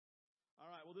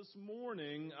This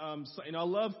morning, I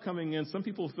love coming in. Some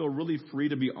people feel really free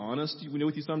to be honest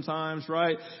with you sometimes,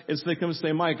 right? And so they come and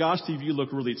say, my gosh, Steve, you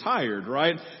look really tired,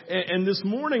 right? And this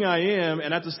morning I am,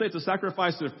 and I have to say it's a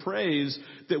sacrifice of praise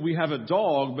that we have a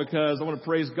dog, because I want to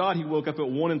praise God. He woke up at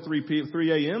 1 and 3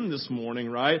 a.m. this morning,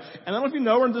 right? And I don't know if you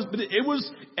know, but it was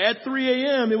at 3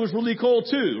 a.m. It was really cold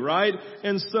too, right?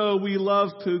 And so we love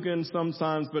Coogan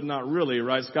sometimes, but not really,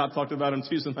 right? Scott talked about him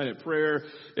Tuesday night at prayer.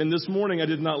 And this morning I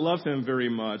did not love him very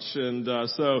much. And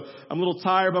so I'm a little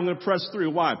tired, but I'm going to press through.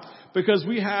 Why? Because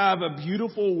we have a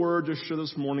beautiful word to share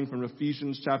this morning from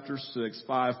Ephesians chapter 6,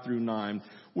 5 through 9.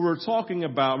 We're talking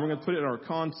about, we're going to put it in our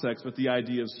context with the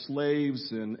idea of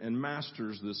slaves and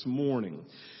masters this morning.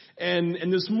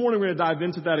 And this morning we're going to dive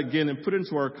into that again and put it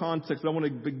into our context. I want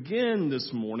to begin this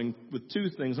morning with two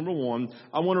things. Number one,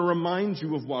 I want to remind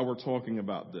you of why we're talking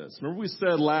about this. Remember we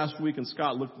said last week, and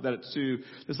Scott looked at it too,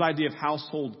 this idea of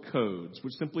household codes,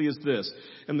 which simply is this.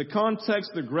 In the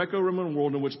context of the Greco-Roman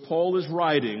world in which Paul is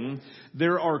writing,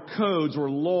 there are codes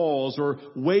or laws or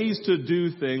ways to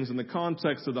do things in the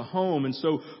context of the home. And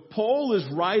so Paul is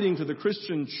writing to the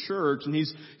Christian church, and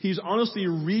he's honestly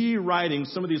rewriting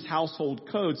some of these household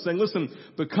codes, saying, listen,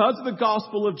 because of the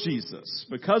gospel of Jesus,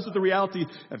 because of the reality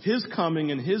of His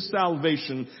coming and His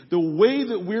salvation, the way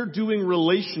that we're doing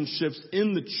relationships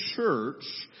in the church,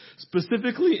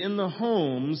 specifically in the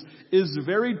homes, is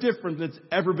very different than it's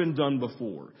ever been done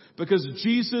before. Because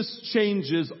Jesus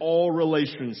changes all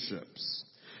relationships.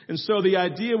 And so the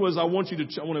idea was,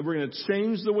 we're going to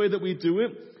change the way that we do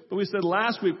it. But we said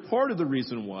last week, part of the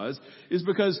reason is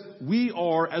because we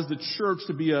are, as the church,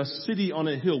 to be a city on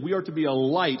a hill. We are to be a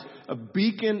light, a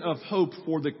beacon of hope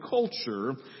for the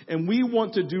culture. And we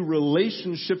want to do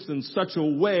relationships in such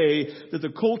a way that the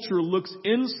culture looks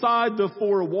inside the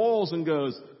four walls and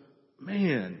goes,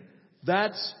 man,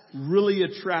 that's really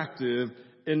attractive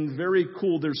and very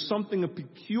cool. There's something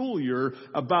peculiar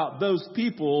about those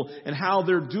people and how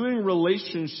they're doing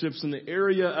relationships in the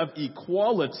area of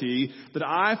equality that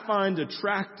I find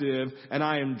attractive, and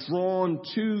I am drawn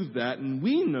to that. And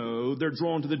we know they're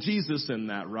drawn to the Jesus in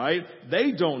that, right?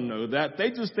 They don't know that. They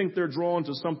just think they're drawn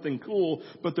to something cool,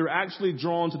 but they're actually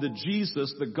drawn to the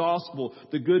Jesus, the gospel,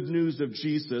 the good news of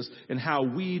Jesus, and how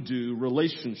we do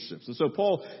relationships. And so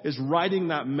Paul is writing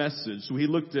that message. So he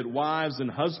looked at wives and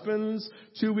husbands.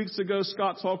 2 weeks ago,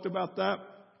 Scott talked about that.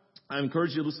 I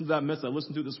encourage you to listen to that message. I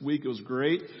listened to it this week. It was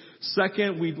great.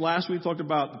 Second, last week talked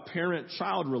about the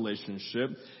parent-child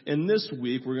relationship. And this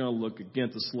week, we're going to look again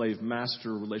at the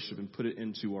slave-master relationship and put it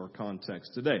into our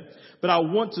context today. But I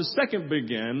want to second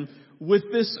begin with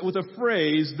a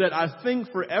phrase that I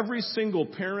think for every single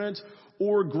parent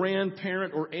or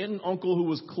grandparent or aunt and uncle who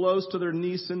was close to their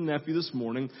niece and nephew this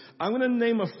morning, I'm going to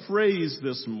name a phrase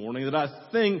this morning that I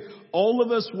think all of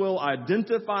us will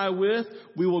identify with.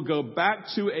 We will go back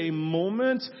to a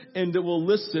moment and it will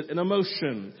elicit an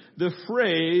emotion. The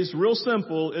phrase, real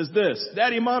simple, is this: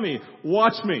 Daddy, Mommy,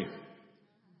 watch me.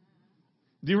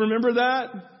 Do you remember that?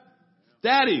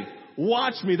 Daddy,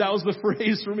 watch me. That was the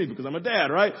phrase for me because I'm a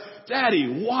dad, right?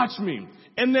 Daddy, watch me.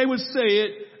 And they would say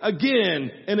it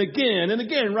again and again and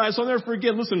again, right? So I'll never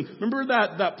forget. Listen, remember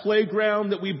that playground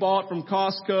that we bought from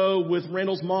Costco with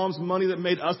Randall's mom's money that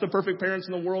made us the perfect parents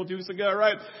in the world 2 weeks ago,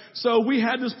 right? So we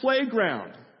had this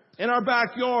playground in our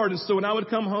backyard. And so when I would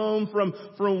come home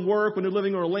from work, when we were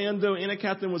living in Orlando, Anna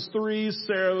Catherine was 3,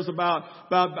 Sarah was about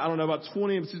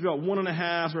 20, she's about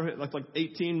 1.5, or like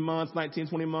 18 months, 19,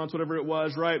 20 months, whatever it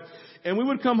was, right? And we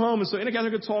would come home, and so Anna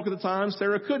Catherine could talk at the time,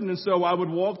 Sarah couldn't, and so I would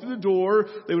walk through the door.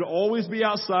 They would always be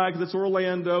outside because it's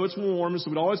Orlando, it's warm, and so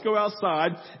we'd always go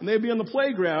outside, and they'd be on the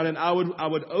playground, and I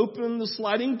would open the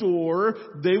sliding door.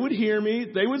 They would hear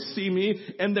me, they would see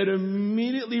me, and they'd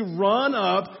immediately run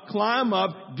up, climb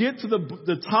up, get to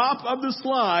the top of the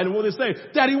slide, and what would they say?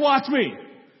 Daddy, watch me.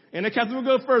 And Catherine would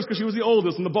go first because she was the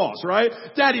oldest and the boss, right?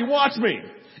 Daddy, watch me.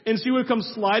 And she would come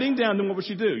sliding down, then what would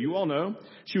she do? You all know.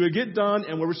 She would get done,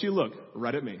 and where would she look?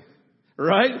 Right at me.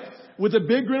 Right? With a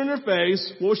big grin on her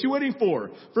face. What was she waiting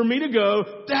for? For me to go,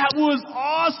 that was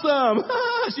awesome!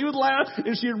 She would laugh,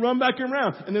 and she'd run back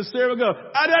around. And then Sarah would go,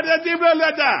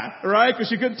 right? Because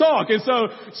she couldn't talk. And so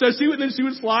she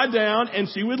would slide down, and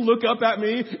she would look up at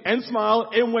me and smile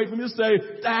and wait for me to say,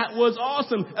 that was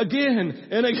awesome! Again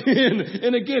and again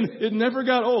and again. It never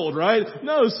got old, right?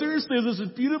 No, seriously, it was this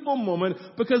beautiful moment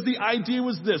because the idea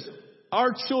was this.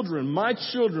 Our children, my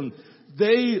children,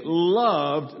 they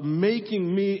loved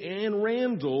making me and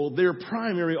Randall their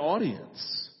primary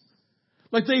audience.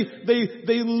 Like they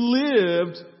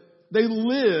lived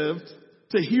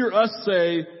to hear us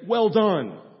say, well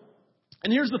done.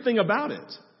 And here's the thing about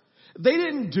it. They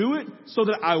didn't do it so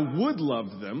that I would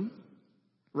love them.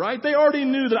 right? They already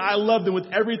knew that I loved them with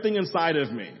everything inside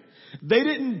of me. They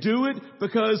didn't do it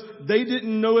because they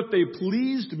didn't know if they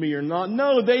pleased me or not.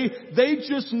 No, they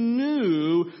just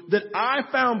knew that I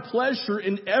found pleasure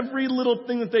in every little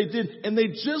thing that they did, and they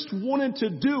just wanted to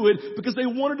do it because they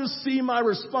wanted to see my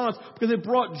response, because it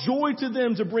brought joy to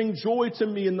them to bring joy to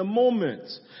me in the moment.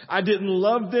 I didn't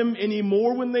love them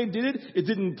anymore when they did it. It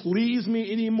didn't please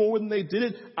me anymore when they did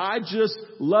it. I just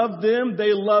loved them.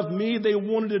 They loved me. They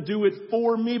wanted to do it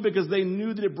for me because they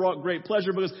knew that it brought great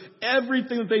pleasure, because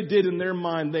everything that they did in their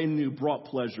mind, they knew brought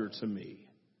pleasure to me.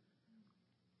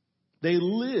 They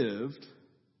lived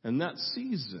in that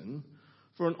season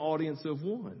for an audience of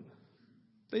one.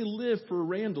 They lived for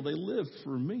Randall. They lived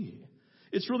for me.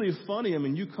 It's really funny. I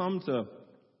mean, you come to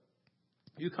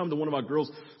one of our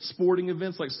girls' sporting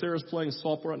events, like Sarah's playing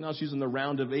softball right now. She's in the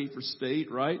round of 8 for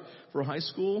state, right? For high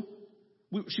school.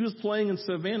 She was playing in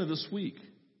Savannah this week.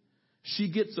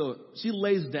 She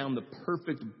lays down the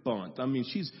perfect bunt. I mean,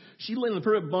 she lays the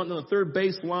perfect bunt on the third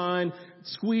base line,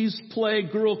 squeeze play,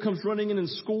 girl comes running in and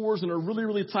scores in a really,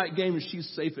 really tight game, and she's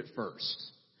safe at first.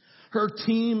 Her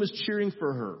team is cheering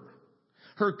for her.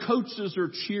 Her coaches are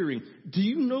cheering. Do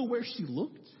you know where she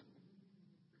looked?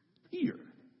 Here.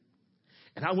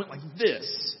 And I went like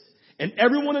this. And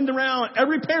everyone in the round,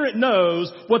 every parent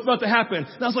knows what's about to happen.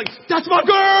 And I was like, that's my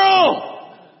girl!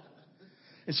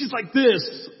 And she's like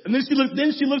this. And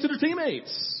then she looked at her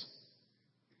teammates.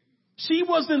 She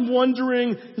wasn't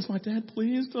wondering, is my dad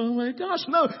pleased? Oh my gosh,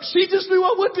 no. She just knew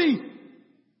I would be.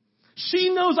 She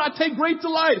knows I take great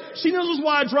delight. She knows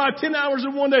why I drive 10 hours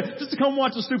in one day just to come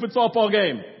watch a stupid softball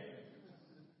game.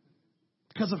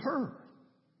 Because of her.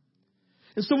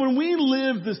 And so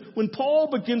when Paul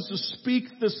begins to speak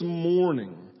this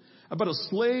morning about a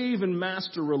slave and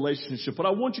master relationship, what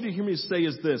I want you to hear me say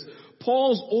is this.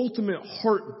 Paul's ultimate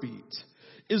heartbeat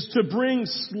is to bring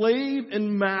slave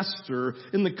and master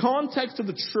in the context of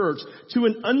the church to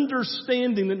an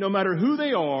understanding that no matter who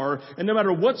they are and no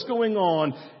matter what's going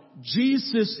on,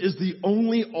 Jesus is the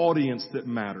only audience that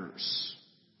matters.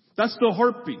 That's the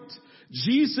heartbeat.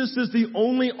 Jesus is the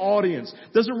only audience.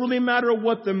 Doesn't really matter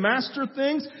what the master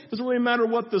thinks. Doesn't really matter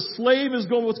what the slave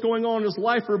what's going on in his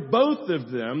life. For both of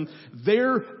them,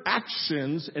 their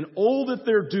actions and all that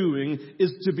they're doing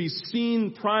is to be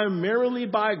seen primarily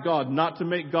by God. Not to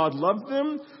make God love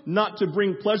them. Not to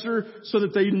bring pleasure so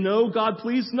that they know God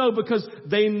pleased. No, because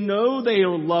they know they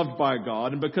are loved by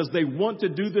God. And because they want to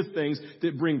do the things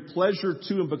that bring pleasure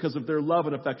to Him because of their love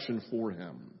and affection for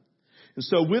Him. And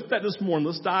so with that this morning,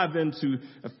 let's dive into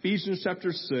Ephesians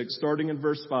chapter 6, starting in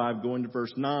verse 5, going to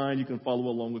verse 9. You can follow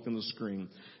along within the screen.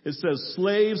 It says,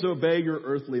 slaves, obey your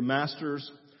earthly masters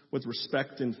with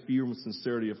respect and fear and with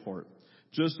sincerity of heart,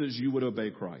 just as you would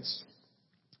obey Christ.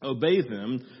 Obey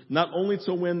them, not only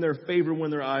to win their favor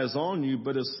when their eye is on you,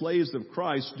 but as slaves of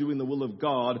Christ, doing the will of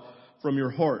God from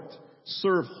your heart.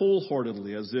 Serve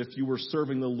wholeheartedly as if you were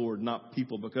serving the Lord, not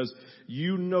people, because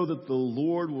you know that the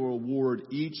Lord will reward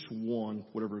each one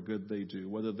whatever good they do,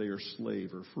 whether they are slave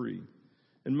or free.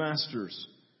 And masters,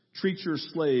 treat your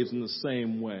slaves in the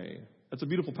same way. That's a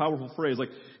beautiful, powerful phrase. Like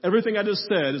everything I just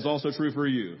said is also true for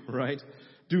you, right?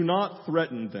 Do not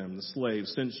threaten them, the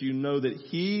slaves, since you know that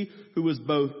He who is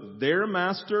both their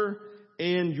master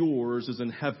and yours is in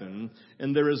heaven,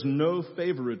 and there is no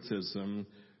favoritism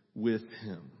with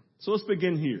Him. So let's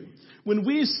begin here. When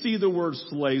we see the word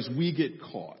slaves, we get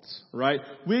caught, right?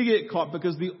 We get caught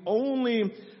because the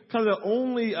only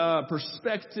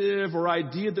perspective or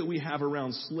idea that we have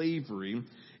around slavery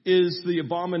is the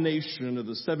abomination of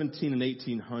the 17 and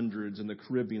 1800s in the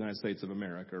Caribbean United States of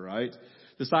America, right?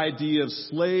 This idea of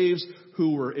slaves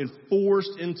who were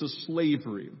enforced into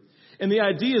slavery. And the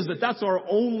idea is that that's our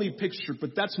only picture,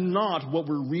 but that's not what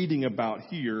we're reading about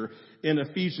here in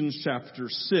Ephesians chapter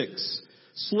 6.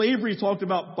 Slavery talked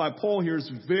about by Paul here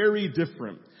is very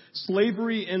different.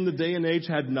 Slavery in the day and age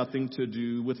had nothing to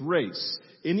do with race.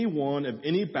 Anyone of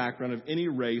any background, of any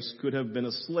race could have been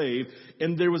a slave,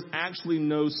 and there was actually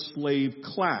no slave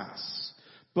class.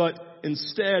 But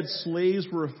instead, slaves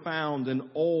were found in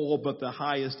all but the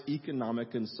highest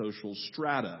economic and social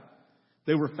strata.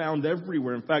 They were found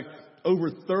everywhere. In fact,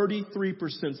 over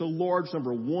 33%, a large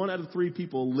number, 1 out of 3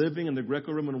 people living in the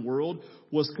Greco-Roman world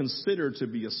was considered to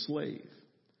be a slave.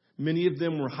 Many of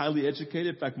them were highly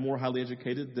educated, in fact, more highly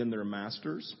educated than their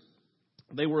masters.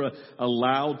 They were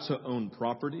allowed to own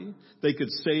property. They could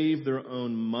save their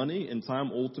own money and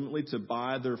time ultimately to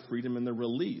buy their freedom and their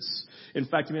release. In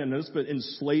fact, you may have noticed, but in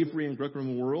slavery in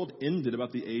Greco-Roman world ended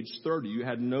about the age 30. You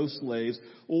had no slaves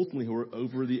ultimately who were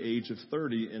over the age of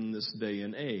 30 in this day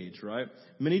and age, right?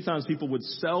 Many times people would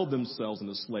sell themselves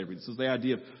into slavery. This is the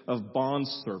idea of bond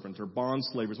servant or bond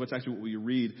slavers, which is actually what we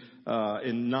read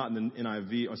not in the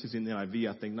NIV, or excuse me, in the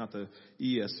NIV, I think, not the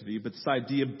ESV, but this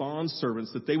idea of bond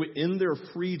servants, that they would, in their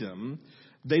freedom,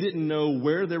 they didn't know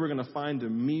where they were going to find a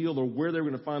meal or where they were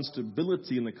going to find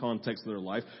stability in the context of their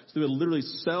life. So they would literally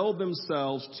sell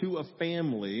themselves to a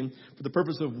family for the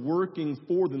purpose of working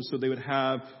for them so they would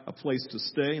have a place to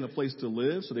stay and a place to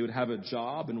live, so they would have a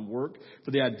job and work for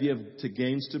the idea of to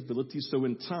gain stability so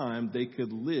in time they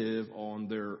could live on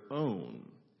their own.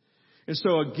 And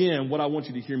so again, what I want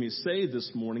you to hear me say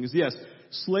this morning is, yes,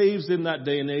 slaves in that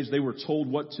day and age, they were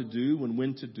told what to do and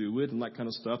when to do it and that kind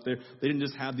of stuff. They didn't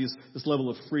just have this level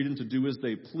of freedom to do as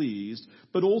they pleased.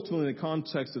 But ultimately, in the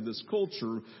context of this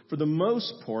culture, for the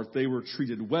most part, they were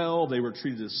treated well. They were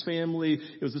treated as family.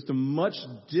 It was just a much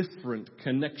different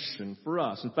connection for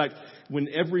us. In fact, when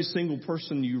every single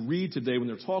person you read today, when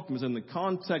they're talking, is in the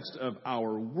context of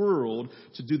our world,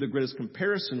 to do the greatest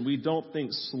comparison, we don't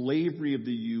think slavery of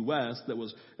the U.S., that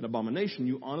was an abomination.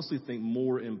 You honestly think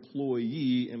more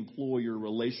employee-employer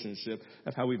relationship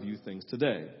of how we view things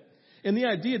today. And the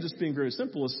idea, just being very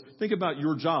simple, is think about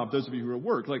your job, those of you who are at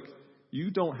work. Like, you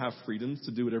don't have freedoms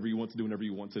to do whatever you want to do whenever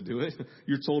you want to do it.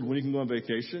 You're told when you can go on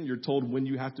vacation. You're told when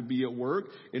you have to be at work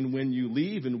and when you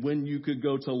leave and when you could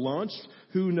go to lunch.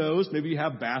 Who knows? Maybe you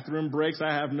have bathroom breaks.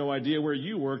 I have no idea where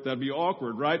you work. That'd be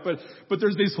awkward, right? But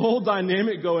there's this whole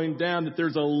dynamic going down that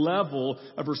there's a level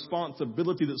of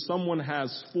responsibility that someone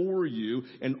has for you,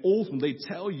 and ultimately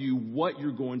they tell you what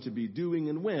you're going to be doing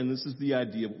and when. This is the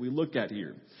idea of what we look at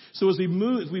here. So as we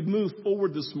move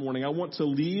forward this morning, I want to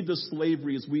leave the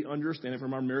slavery as we understand it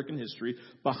from our American history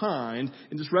behind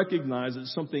and just recognize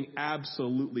it's something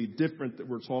absolutely different that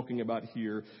we're talking about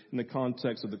here in the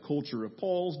context of the culture of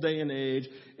Paul's day and age,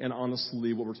 and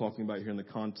honestly what we're talking about here in the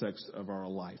context of our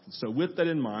life. And so with that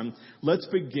in mind, let's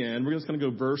begin. We're just going to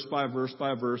go verse by verse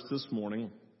by verse this morning,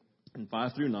 in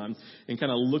 5 through 9, and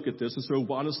kind of look at this. And so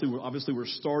obviously we're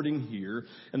starting here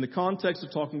in the context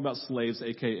of talking about slaves,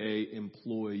 aka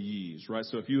employees, right?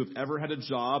 So if you have ever had a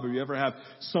job, or you ever have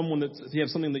if you have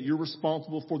something that you're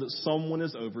responsible for, that someone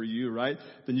is over you, right?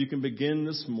 Then you can begin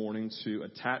this morning to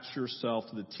attach yourself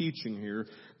to the teaching here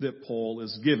that Paul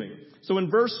is giving. So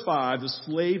in verse 5, the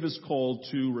slave is called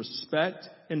to respect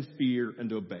and fear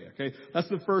and obey, okay? That's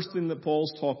the first thing that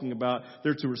Paul's talking about.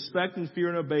 They're to respect and fear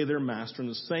and obey their master in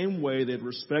the same way they'd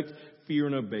respect, fear,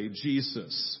 and obey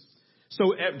Jesus.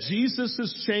 So Jesus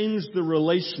has changed the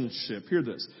relationship. Hear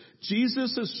this.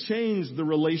 Jesus has changed the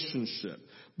relationship,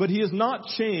 but he has not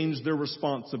changed their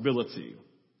responsibility.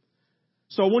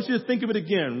 So I want you to think of it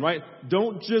again, right?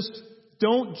 Don't just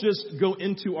go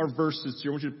into our verses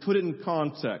here. I want you to put it in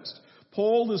context.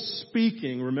 Paul is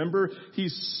speaking, remember,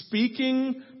 he's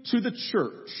speaking to the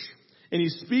church. And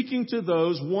he's speaking to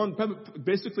those,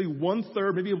 basically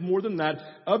 1/3, maybe more than that,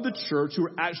 of the church who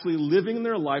are actually living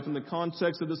their life in the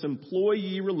context of this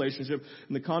employee relationship,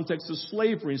 in the context of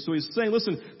slavery. So he's saying,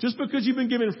 listen, just because you've been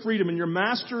given freedom and your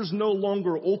master is no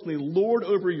longer ultimately Lord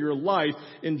over your life,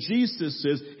 and Jesus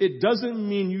says, it doesn't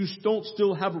mean you don't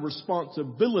still have a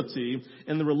responsibility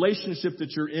in the relationship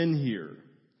that you're in here.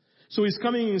 So he's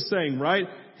coming and saying, right,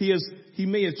 he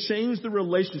may have changed the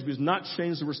relationship, but he's not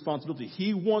changed the responsibility.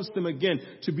 He wants them, again,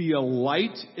 to be a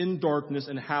light in darkness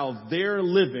in how they're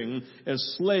living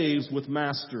as slaves with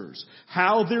masters.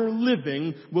 How they're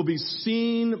living will be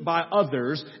seen by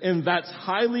others, and that's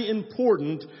highly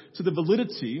important to the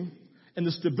validity and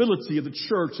the stability of the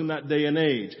church in that day and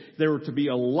age. They were to be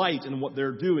a light in what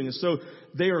they're doing. And so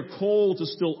they are called to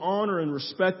still honor and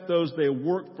respect those they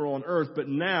work for on earth, but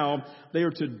now they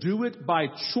are to do it by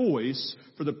choice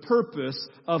for the purpose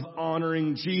of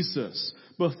honoring Jesus.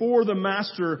 Before the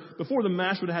master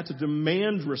would have to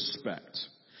demand respect.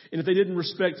 And if they didn't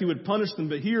respect, he would punish them.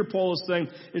 But here Paul is saying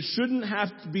it shouldn't have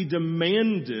to be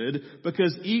demanded,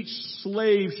 because each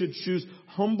slave should choose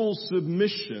humble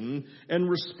submission and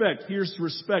respect. Here's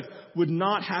respect would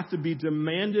not have to be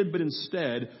demanded, but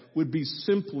instead would be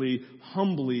simply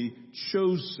humbly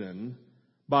chosen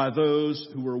by those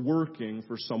who are working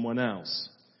for someone else.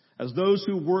 As those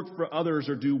who work for others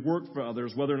or do work for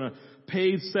others, whether in a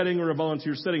paid setting or a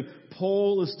volunteer setting,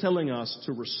 Paul is telling us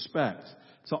to respect,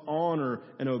 to honor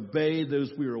and obey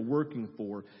those we are working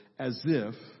for, as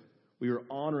if we are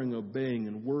honoring, obeying,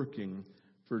 and working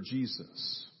for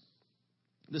Jesus.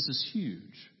 This is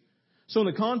huge. So in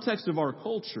the context of our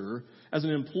culture, as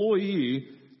an employee,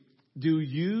 do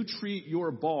you treat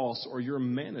your boss or your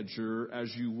manager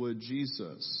as you would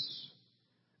Jesus?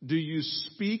 Do you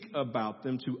speak about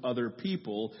them to other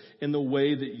people in the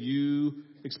way that you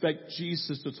expect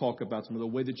Jesus to talk about them, or the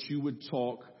way that you would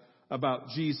talk about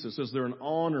Jesus? Is there an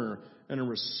honor and a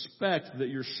respect that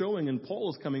you're showing? And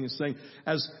Paul is coming and saying,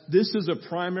 as this is a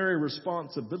primary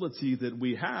responsibility that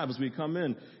we have as we come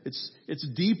in, it's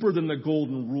deeper than the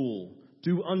golden rule.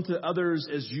 Do unto others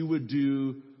as you would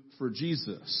do for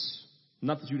Jesus.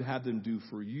 Not that you'd have them do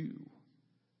for you.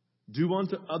 Do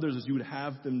unto others as you would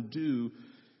have them do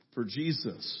for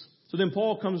Jesus. So then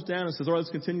Paul comes down and says, all right, let's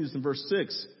continue this in verse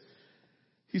 6.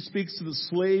 He speaks to the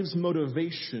slave's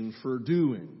motivation for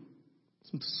doing.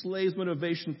 Some slave's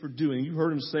motivation for doing. You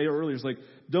heard him say earlier, it's like,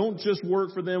 don't just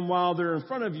work for them while they're in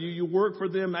front of you. You work for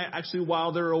them actually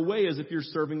while they're away, as if you're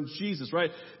serving Jesus,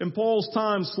 right? In Paul's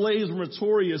time, slaves were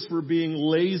notorious for being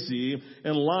lazy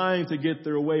and lying to get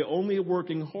their way, only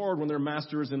working hard when their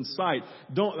master is in sight.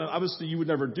 Obviously, you would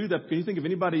never do that. Can you think of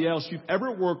anybody else you've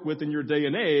ever worked with in your day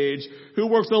and age who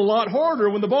works a lot harder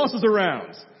when the boss is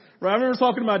around? Right, I remember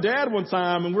talking to my dad one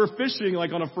time, and we're fishing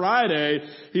like on a Friday.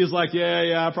 He's like,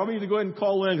 yeah, I probably need to go ahead and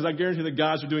call in because I guarantee the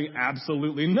guys are doing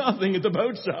absolutely nothing at the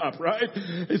boat shop, right?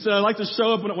 He said, I like to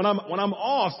show up when I'm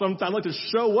off. Sometimes I like to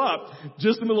show up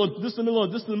just in the middle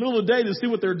of the day to see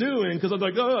what they're doing, because I'm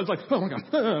like, oh my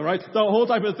God, right? The whole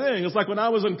type of thing. It's like when I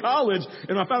was in college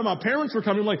and I found my parents were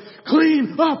coming, I'm like,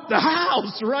 clean up the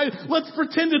house, right? Let's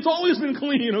pretend it's always been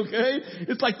clean, okay?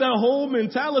 It's like that whole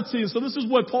mentality. And so this is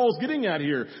what Paul's getting at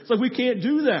here. It's like we can't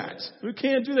do that. We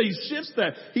can't do that. He shifts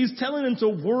that. He's telling them to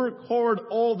work hard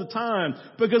all the time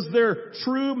because their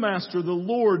true master, the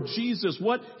Lord Jesus,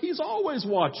 what? He's always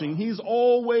watching. He's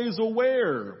always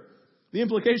aware. The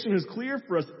implication is clear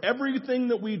for us. Everything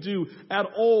that we do at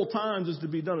all times is to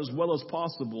be done as well as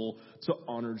possible to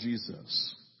honor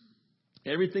Jesus.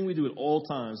 Everything we do at all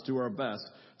times, do our best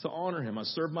to honor him. I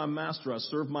serve my master. I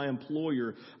serve my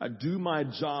employer. I do my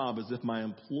job as if my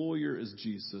employer is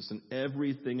Jesus, and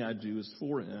everything I do is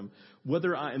for him.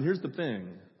 And here's the thing,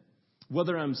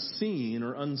 whether I'm seen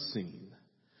or unseen.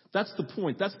 That's the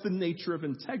point. That's the nature of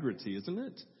integrity, isn't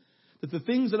it? That the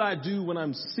things that I do when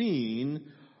I'm seen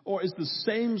is the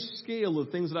same scale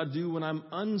of things that I do when I'm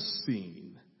unseen.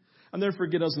 I'll never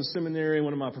forget, I was in seminary,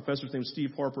 one of my professors named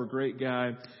Steve Harper, a great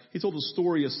guy. He told the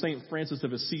story of St. Francis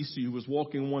of Assisi, who was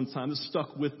walking one time. This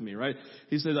stuck with me, right?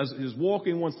 He said he was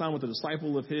walking one time with a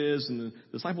disciple of his, and the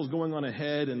disciple was going on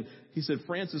ahead, and he said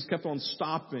Francis kept on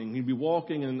stopping. He'd be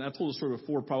walking, and I told the story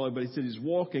before probably, but he said he's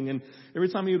walking, and every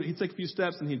time he'd take a few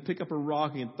steps, and he'd pick up a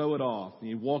rock and he'd throw it off. And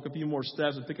he'd walk a few more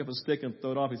steps and pick up a stick and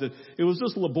throw it off. He said it was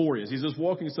just laborious. He's just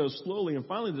walking so slowly, and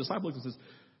finally the disciple looks and says,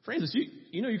 Francis,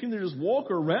 you know, you can either just walk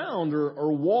around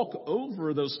or walk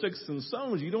over those sticks and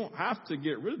stones. You don't have to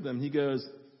get rid of them. He goes,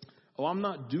 oh, I'm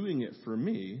not doing it for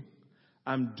me.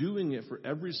 I'm doing it for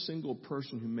every single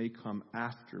person who may come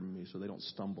after me so they don't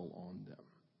stumble on them.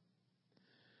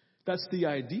 That's the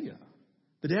idea.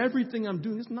 That everything I'm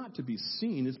doing is not to be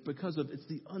seen. It's because it's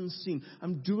the unseen.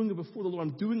 I'm doing it before the Lord.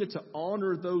 I'm doing it to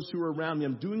honor those who are around me.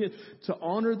 I'm doing it to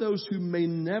honor those who may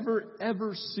never,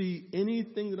 ever see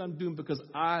anything that I'm doing because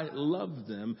I love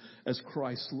them as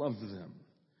Christ loved them.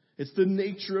 It's the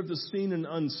nature of the seen and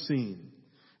unseen.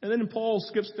 And then Paul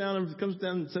skips down and comes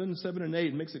down to 7 and 8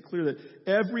 and makes it clear that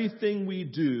everything we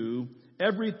do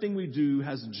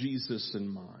has Jesus in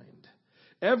mind.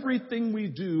 Everything we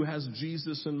do has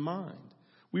Jesus in mind.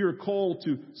 We are called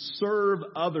to serve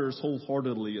others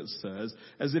wholeheartedly, it says,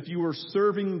 as if you were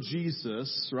serving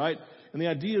Jesus, right? And the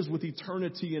idea is with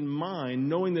eternity in mind,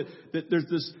 knowing that there's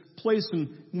this place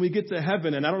when we get to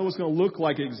heaven, and I don't know what it's going to look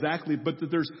like exactly, but that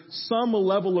there's some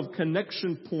level of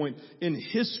connection point in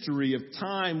history of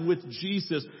time with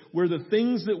Jesus where the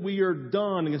things that we are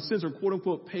done, in a sense, are quote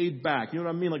unquote paid back. You know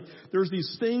what I mean? Like there's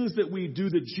these things that we do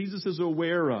that Jesus is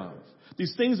aware of.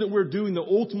 These things that we're doing that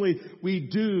ultimately we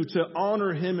do to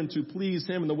honor him and to please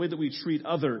him in the way that we treat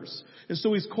others. And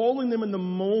so he's calling them in the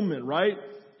moment, right?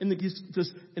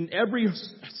 In every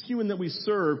human that we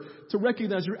serve to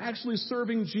recognize you're actually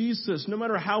serving Jesus, no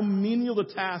matter how menial the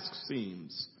task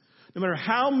seems. No matter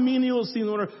how menial it seems,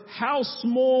 no matter how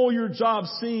small your job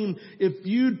seems, if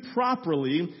viewed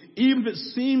properly, even if it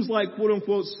seems like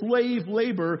quote-unquote slave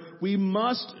labor, we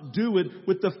must do it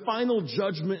with the final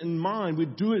judgment in mind. We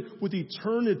do it with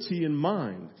eternity in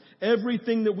mind.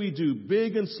 Everything that we do,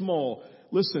 big and small,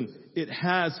 listen, it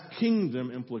has kingdom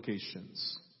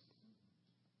implications.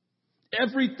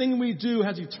 Everything we do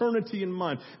has eternity in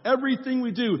mind. Everything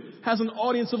we do has an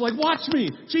audience of like, watch me,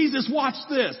 Jesus, watch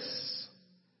this.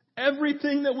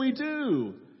 Everything that we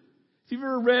do. If you've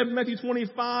ever read Matthew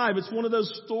 25, it's one of those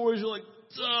stories you're like,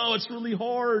 oh, it's really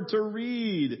hard to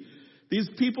read. These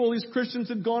people, these Christians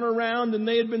had gone around and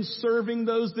they had been serving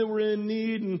those that were in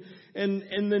need,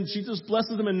 and then Jesus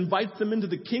blesses them and invites them into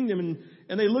the kingdom,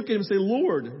 and they look at him and say,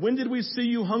 Lord, when did we see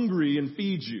you hungry and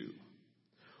feed you?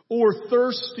 Or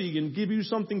thirsty and give you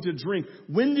something to drink?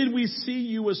 When did we see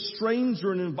you a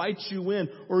stranger and invite you in?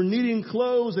 Or needing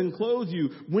clothes and clothe you?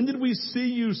 When did we see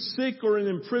you sick or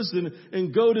in prison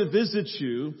and go to visit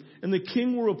you? And the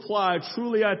king will reply,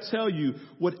 truly I tell you,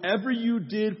 whatever you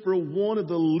did for one of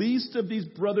the least of these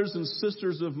brothers and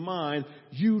sisters of mine,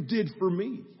 you did for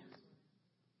me.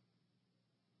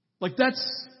 Like,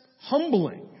 that's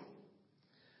humbling.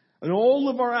 And all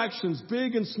of our actions,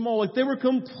 big and small, like they were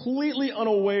completely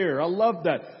unaware. I love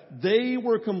that. They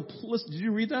were complicit. Did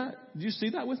you read that? Did you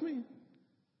see that with me?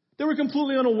 They were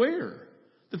completely unaware.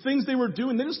 The things they were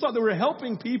doing, they just thought they were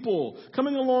helping people,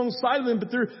 coming alongside of them, but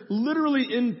they're literally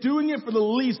in doing it for the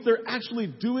least. They're actually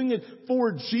doing it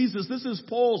for Jesus. This is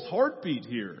Paul's heartbeat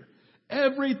here.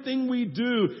 Everything we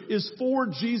do is for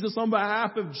Jesus, on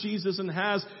behalf of Jesus, and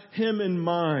has him in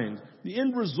mind. The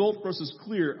end result for us is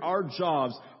clear. Our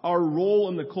jobs, our role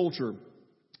in the culture,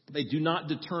 they do not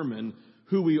determine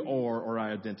who we are or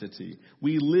our identity.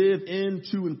 We live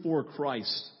into and for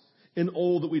Christ in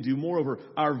all that we do. Moreover,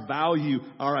 our value,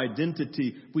 our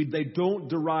identity, they don't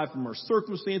derive from our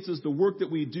circumstances, the work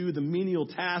that we do, the menial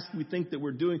tasks we think that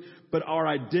we're doing, but our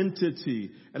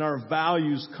identity and our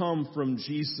values come from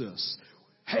Jesus.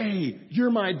 Hey,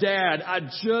 you're my dad. I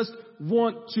just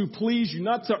want to please you,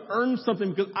 not to earn something,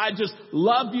 because I just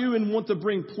love you and want to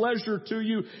bring pleasure to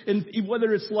you. And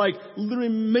whether it's like literally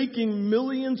making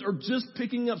millions or just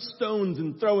picking up stones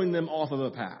and throwing them off of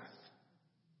a path.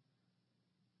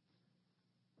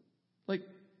 Like,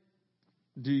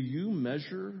 do you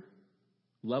measure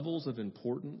levels of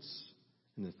importance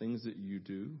in the things that you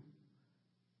do?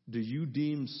 Do you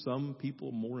deem some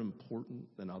people more important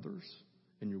than others,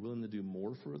 and you're willing to do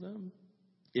more for them?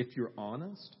 If you're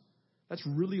honest, that's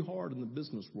really hard in the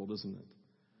business world, isn't it?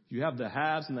 You have the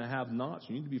haves and the have-nots.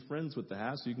 You need to be friends with the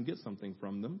haves so you can get something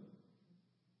from them.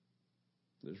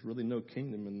 There's really no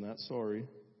kingdom in that, sorry.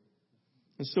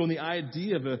 And so in the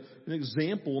idea of an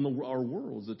example in our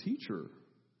world is a teacher.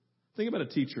 Think about a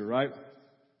teacher, right?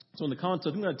 So in the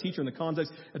context, I'm going to teach you in the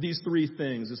context of these three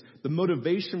things. It's the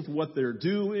motivation for what they're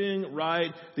doing,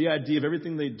 right? The idea of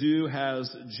everything they do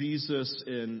has Jesus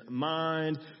in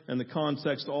mind, and the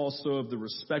context also of the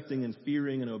respecting and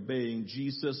fearing and obeying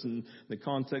Jesus, and the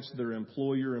context of their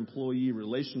employer-employee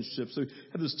relationship. So you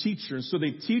have this teacher, and so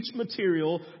they teach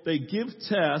material, they give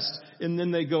tests, and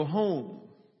then they go home.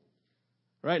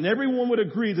 Right? And everyone would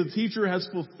agree the teacher has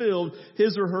fulfilled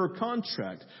his or her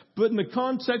contract. But in the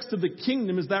context of the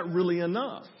kingdom, is that really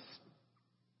enough?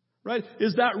 Right?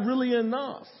 Is that really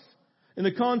enough? In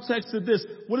the context of this,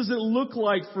 what does it look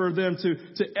like for them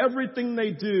to everything they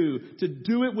do, to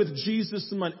do it with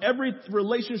Jesus in mind? Every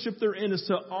relationship they're in is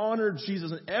to honor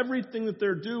Jesus in everything that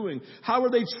they're doing. How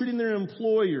are they treating their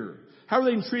employer? How are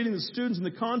they treating the students in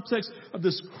the context of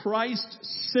this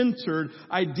Christ-centered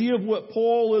idea of what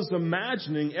Paul is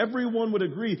imagining? Everyone would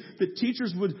agree that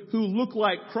teachers who look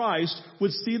like Christ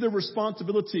would see their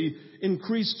responsibility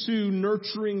increase to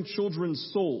nurturing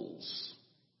children's souls.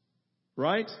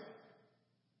 Right?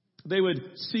 They would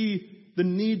see the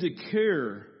need to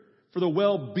care for the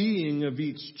well-being of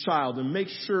each child and make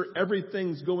sure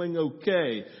everything's going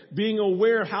okay. Being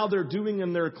aware how they're doing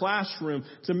in their classroom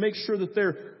to make sure that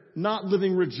they're not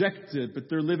living rejected, but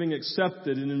they're living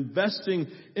accepted, and investing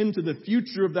into the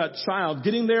future of that child,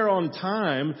 getting there on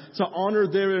time to honor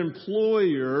their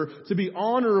employer, to be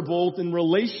honorable in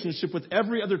relationship with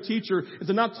every other teacher, and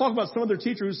to not talk about some other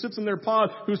teacher who sits in their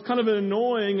pod who's kind of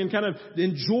annoying and kind of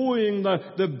enjoying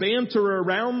the banter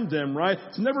around them, right?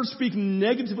 To never speak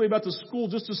negatively about the school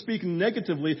just to speak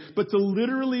negatively, but to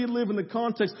literally live in the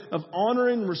context of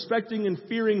honoring, respecting, and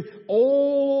fearing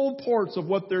all parts of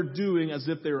what they're doing as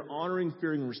if they're honoring,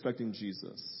 fearing, and respecting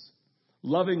Jesus.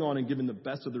 Loving on and giving the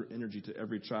best of their energy to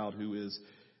every child who is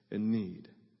in need.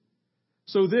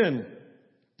 So then,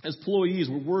 as employees,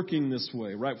 we're working this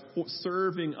way, right?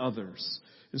 Serving others.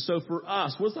 And so for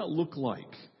us, what does that look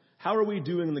like? How are we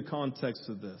doing in the context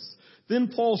of this? Then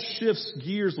Paul shifts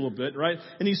gears a little bit, right?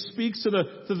 And he speaks to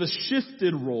the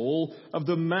shifted role of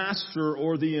the master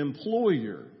or the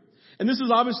employer. And this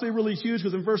is obviously really huge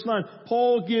because in verse 9,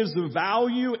 Paul gives the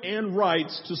value and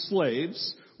rights to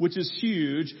slaves, which is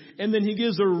huge. And then he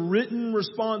gives a written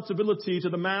responsibility to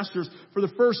the masters for the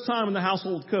first time in the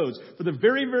household codes. For the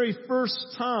very, very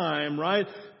first time, right?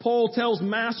 Paul tells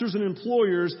masters and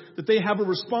employers that they have a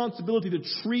responsibility to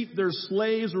treat their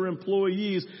slaves or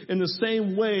employees in the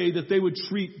same way that they would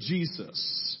treat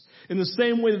Jesus. In the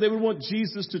same way that they would want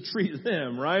Jesus to treat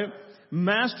them, right?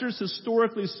 Masters,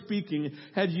 historically speaking,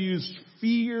 had used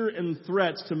fear and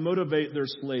threats to motivate their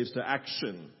slaves to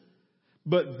action.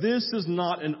 But this is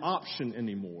not an option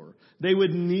anymore. They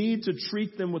would need to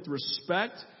treat them with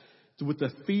respect, with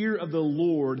the fear of the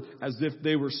Lord, as if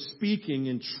they were speaking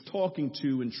and talking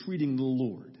to and treating the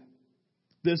Lord.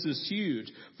 This is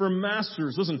huge. For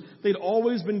masters, listen, they'd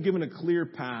always been given a clear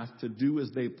path to do as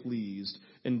they pleased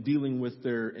in dealing with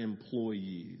their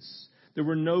employees. There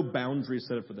were no boundaries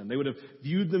set up for them. They would have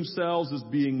viewed themselves as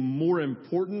being more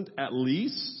important at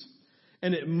least,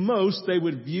 and at most they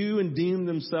would view and deem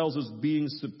themselves as being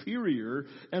superior,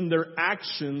 and their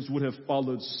actions would have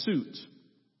followed suit.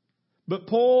 But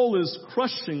Paul is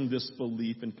crushing this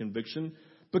belief and conviction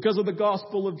because of the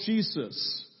gospel of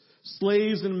Jesus.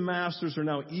 Slaves and masters are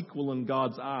now equal in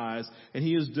God's eyes, and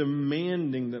he is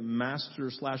demanding that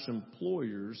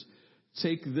masters/employers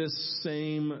take this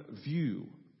same view.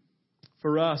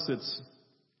 For us,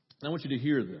 I want you to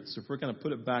hear this. If we're going to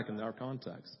put it back in our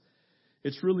context,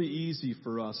 it's really easy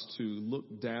for us to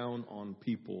look down on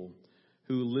people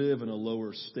who live in a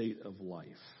lower state of life.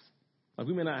 Like,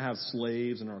 we may not have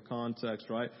slaves in our context,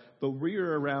 right? But we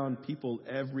are around people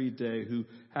every day who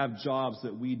have jobs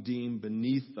that we deem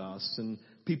beneath us and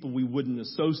people we wouldn't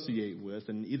associate with.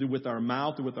 And either with our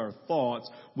mouth or with our thoughts,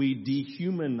 we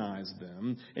dehumanize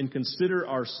them and consider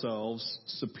ourselves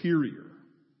superior.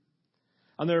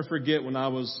 I'll never forget when I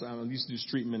used to do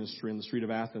street ministry in the street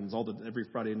of Athens every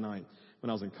Friday night when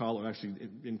I was in college, actually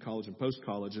in college and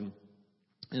post-college.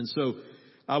 And so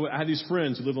I had these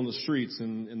friends who lived on the streets,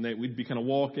 and we'd be kind of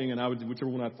walking, and whichever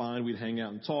one I'd find, we'd hang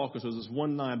out and talk. So there was this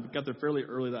one night, I got there fairly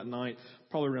early that night,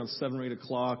 probably around 7 or 8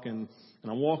 o'clock, and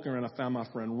I'm walking around, I found my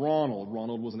friend Ronald.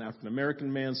 Ronald was an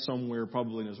African-American man somewhere,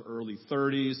 probably in his early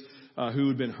 30s, who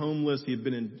had been homeless. He had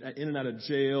been in and out of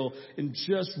jail, and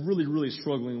just really, really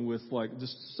struggling with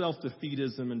just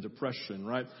self-defeatism and depression,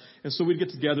 right? And so we'd get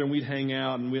together and we'd hang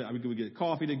out, and we'd get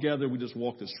coffee together. We'd just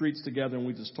walk the streets together, and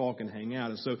we'd just talk and hang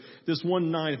out. And so this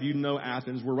one night, if you know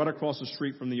Athens, we're right across the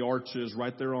street from the Arches,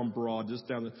 right there on Broad, just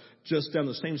down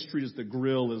the same street as the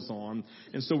Grill is on.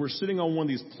 And so we're sitting on one of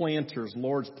these planters,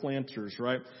 large planters,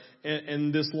 right?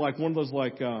 And this one of those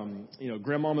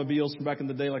grandmamobiles from back in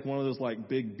the day, like one of those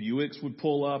big Buicks would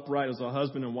pull up, right? It was a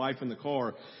husband and wife in the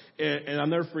car. And I'll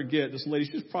never forget this lady.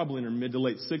 She's probably in her mid to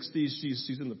late 60s.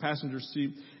 She's in the passenger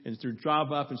seat, and she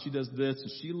drive up and she does this,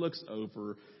 and she looks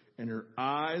over and her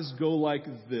eyes go like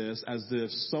this, as if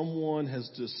someone has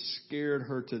just scared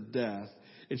her to death.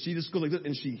 And she just goes like this,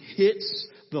 and she hits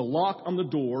the lock on the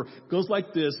door, goes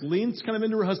like this, leans kind of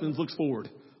into her husband, looks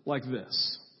forward like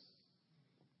this.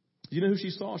 Do you know who she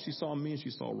saw? She saw me, and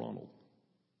she saw Ronald.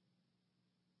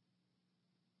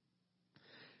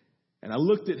 And I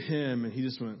looked at him, and he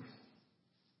just went.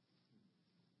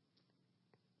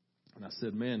 And I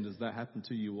said, "Man, does that happen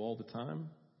to you all the time?"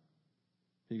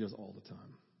 He goes, "All the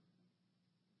time."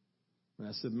 And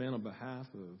I said, "Man, on behalf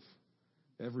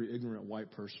of every ignorant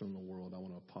white person in the world, I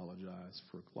want to apologize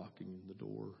for clocking the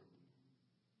door."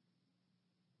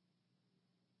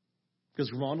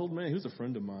 Because Ronald, man, he was a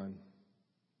friend of mine.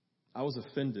 I was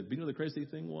offended. But you know the crazy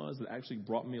thing was that actually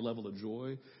brought me a level of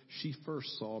joy? She first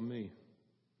saw me.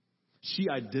 She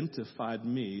identified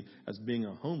me as being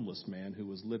a homeless man who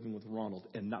was living with Ronald,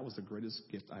 and that was the greatest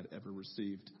gift I'd ever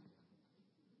received.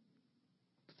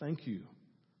 Thank you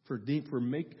for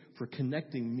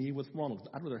connecting me with Ronald.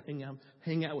 I'd rather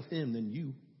hang out with him than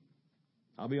you.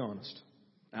 I'll be honest.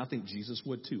 I think Jesus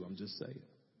would too. I'm just saying.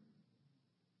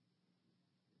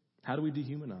 How do we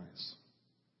dehumanize?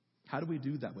 How do we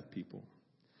do that with people?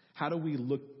 How do we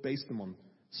look based on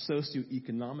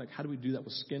socioeconomic? How do we do that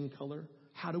with skin color?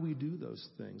 How do we do those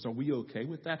things? Are we okay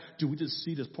with that? Do we just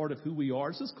see it as part of who we are?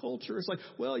 It's this culture. It's like,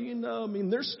 well,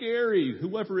 they're scary,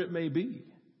 whoever it may be.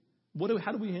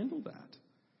 How do we handle that?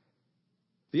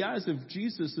 The eyes of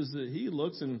Jesus is that he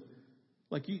looks and,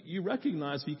 you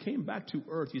recognize if he came back to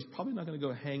earth, he's probably not going to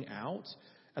go hang out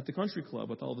at the country club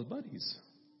with all his buddies.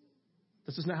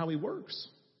 That's just not how he works.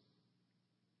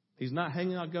 He's not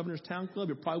hanging out at Governor's Town Club.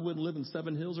 He probably wouldn't live in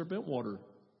Seven Hills or Bentwater.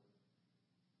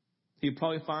 He'd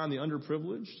probably find the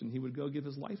underprivileged, and he would go give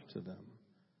his life to them.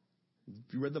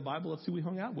 If you read the Bible, that's who he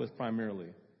hung out with primarily.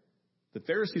 The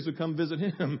Pharisees would come visit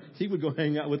him. He would go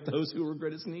hang out with those who were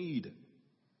greatest need.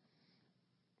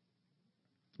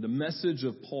 The message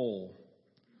of Paul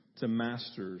to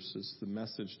masters is the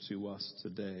message to us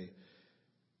today.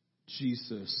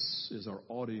 Jesus is our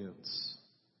audience,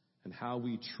 And how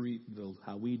we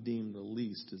deem the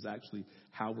least is actually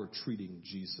how we're treating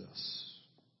Jesus.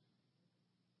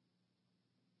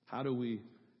 How do we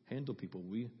handle people?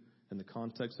 In the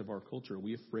context of our culture, are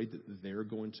we afraid that they're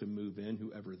going to move in,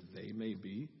 whoever they may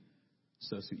be,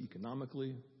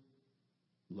 socioeconomically,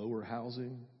 lower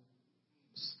housing,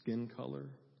 skin color?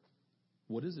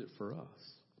 What is it for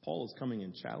us? Paul is coming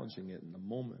and challenging it in the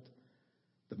moment.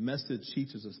 The message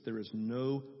teaches us there is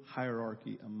no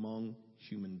hierarchy among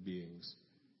human beings.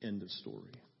 End of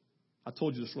story. I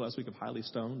told you this last week of Highly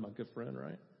Stoned, my good friend,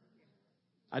 right?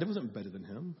 I wasn't better than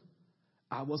him.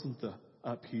 I wasn't the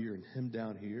up here and him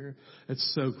down here.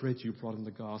 It's so great you brought him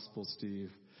the gospel, Steve.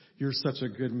 You're such a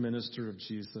good minister of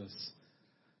Jesus.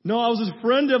 No, I was a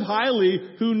friend of Highly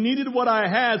who needed what I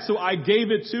had, so I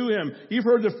gave it to him. You've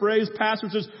heard the phrase, pastor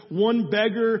says, one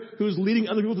beggar who's leading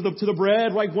other people to the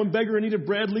bread, right? One beggar needed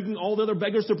bread, leading all the other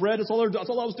beggars to bread. That's all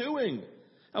I was doing.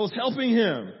 I was helping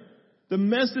him. The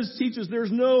message teaches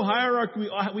there's no hierarchy.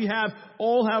 We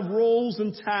all have roles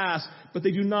and tasks, but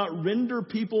they do not render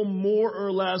people more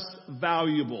or less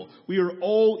valuable. We are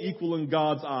all equal in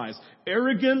God's eyes.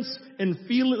 Arrogance and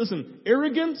feelings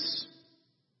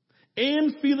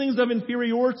of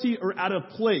inferiority are out of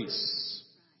place.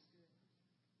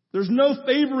 There's no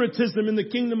favoritism in the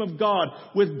kingdom of God.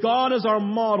 With God as our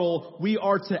model, we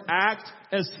are to act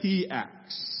as He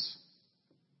acts.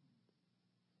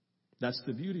 That's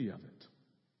the beauty of it.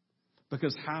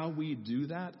 Because how we do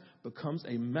that becomes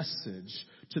a message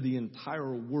to the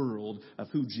entire world of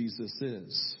who Jesus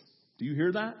is. Do you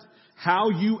hear that? How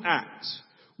you act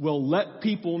will let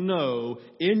people know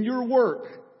in your work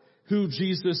who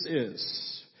Jesus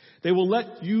is.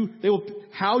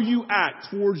 How you act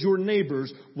towards your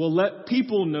neighbors will let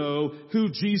people know who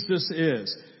Jesus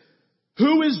is.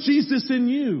 Who is Jesus in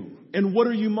you? And what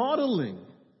are you modeling?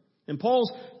 And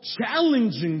Paul's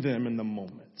challenging them in the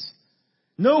moment.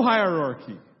 No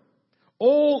hierarchy.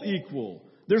 All equal.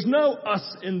 There's no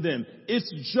us in them.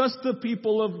 It's just the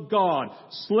people of God.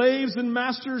 Slaves and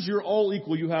masters, you're all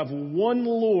equal. You have one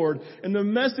Lord. And the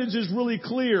message is really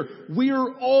clear. We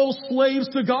are all slaves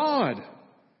to God.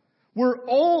 We're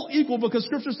all equal because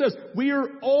Scripture says we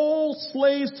are all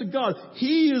slaves to God.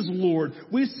 He is Lord.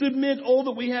 We submit all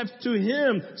that we have to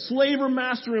Him. Slave or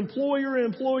master, employer and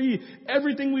employee.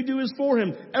 Everything we do is for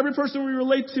Him. Every person we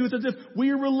relate to is as if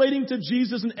we are relating to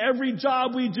Jesus, and every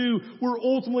job we do, we're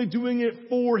ultimately doing it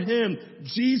for Him.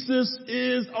 Jesus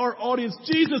is our audience.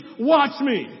 Jesus, watch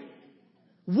me.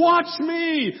 Watch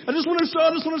me. I just want to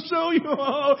show you.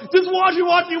 Just watch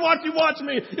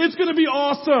me. It's going to be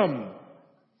awesome.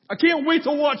 I can't wait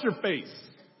to watch your face.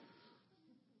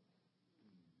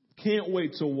 Can't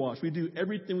wait to watch. We do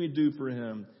everything we do for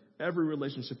Him, every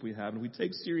relationship we have, and we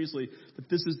take seriously that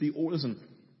this is the order. Listen,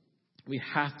 we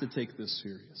have to take this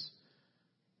serious.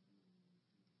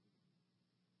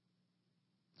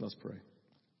 Let's pray.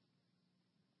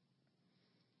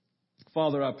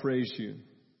 Father, I praise You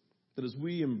that as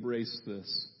we embrace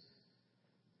this,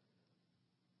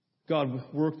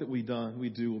 God, work that we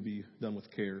do will be done with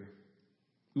care.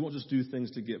 We won't just do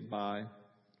things to get by.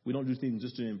 We don't do things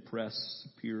just to impress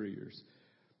superiors.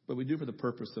 But we do for the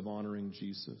purpose of honoring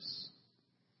Jesus.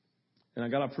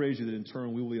 And God, I praise You that in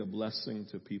turn we will be a blessing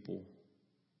to people.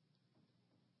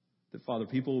 That, Father,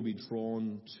 people will be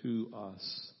drawn to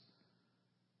us.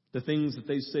 The things that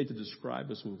they say to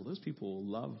describe us, well, those people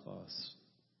love us.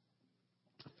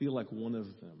 I feel like one of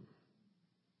them.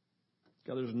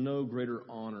 God, there's no greater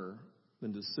honor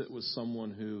than to sit with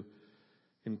someone who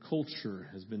in culture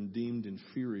has been deemed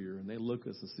inferior, and they look at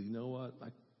us and say, you know what?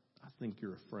 I think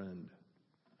you're a friend.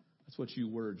 That's what You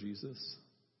were, Jesus.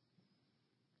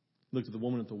 Looked at the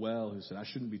woman at the well who said, I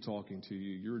shouldn't be talking to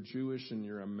you. You're Jewish and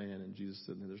you're a man. And Jesus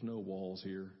said, there's no walls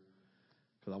here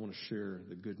because I want to share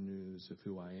the good news of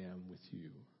who I am with You.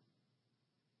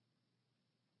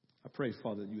 I pray,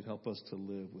 Father, that You would help us to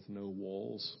live with no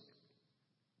walls.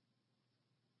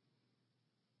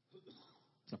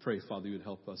 I pray, Father, You would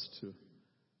help us to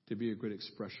be a great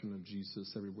expression of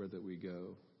Jesus everywhere that we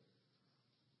go.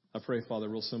 I pray, Father,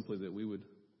 real simply that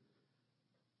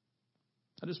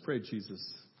I just pray, Jesus,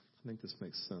 I think this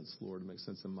makes sense, Lord. It makes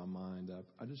sense in my mind.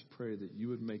 I just pray that You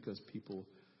would make us people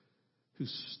who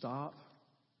stop,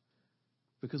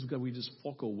 because, God, we just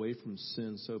walk away from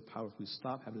sin so powerfully.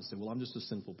 Stop having to say, well, I'm just a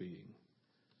sinful being.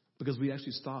 Because we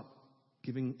actually stop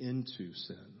giving into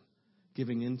sin,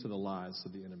 giving into the lies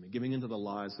of the enemy, giving into the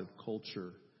lies of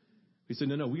culture. We say,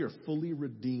 no, we are fully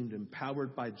redeemed,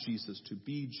 empowered by Jesus to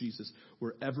be Jesus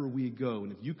wherever we go.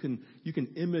 And if you can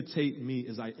imitate me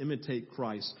as I imitate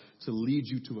Christ to lead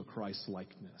you to a Christ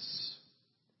likeness.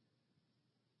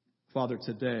 Father,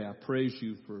 today I praise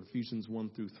you for Ephesians 1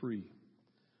 through 3.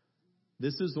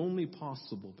 This is only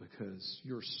possible because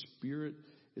your Spirit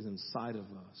is inside of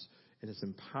us and has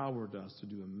empowered us to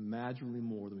do immeasurably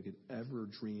more than we could ever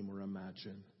dream or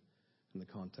imagine in the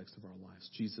context of our lives.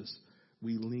 Jesus,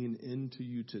 we lean into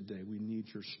you today. We need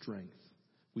your strength.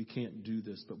 We can't do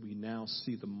this, but we now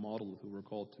see the model of who we're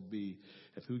called to be,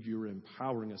 of who you're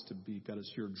empowering us to be. God,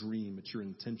 it's your dream. It's your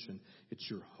intention. It's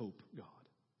your hope, God.